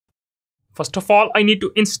First of all, I need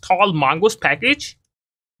to install Mongoose package.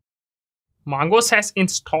 Mongoose has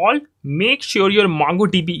installed. Make sure your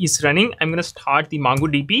MongoDB is running. I'm going to start the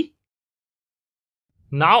MongoDB.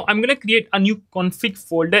 Now I'm going to create a new config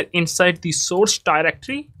folder inside the source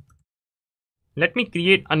directory. Let me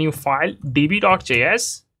create a new file,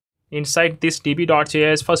 db.js. Inside this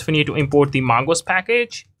db.js, first we need to import the Mongoose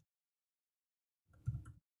package.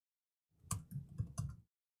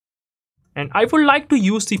 And I would like to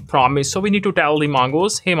use the promise. So we need to tell the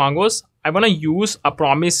Mongoose, hey Mongoose, I want to use a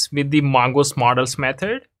promise with the Mongoose models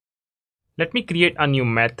method. Let me create a new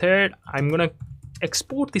method. I'm going to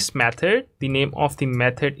export this method. The name of the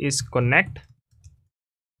method is connect.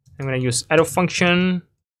 I'm going to use arrow function.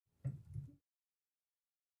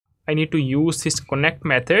 I need to use this connect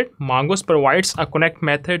method. Mongoose provides a connect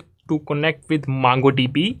method to connect with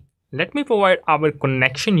MongoDB. Let me provide our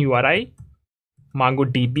connection URI,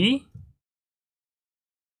 MongoDB.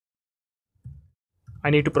 I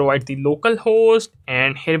need to provide the local host,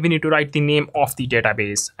 and here we need to write the name of the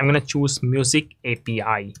database. I'm going to choose Music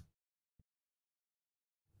API.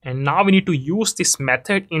 And now we need to use this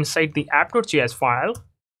method inside the app.js file.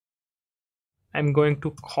 I'm going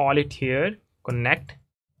to call it here, connect.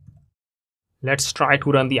 Let's try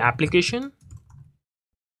to run the application.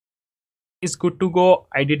 It's good to go.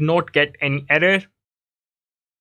 I did not get any error.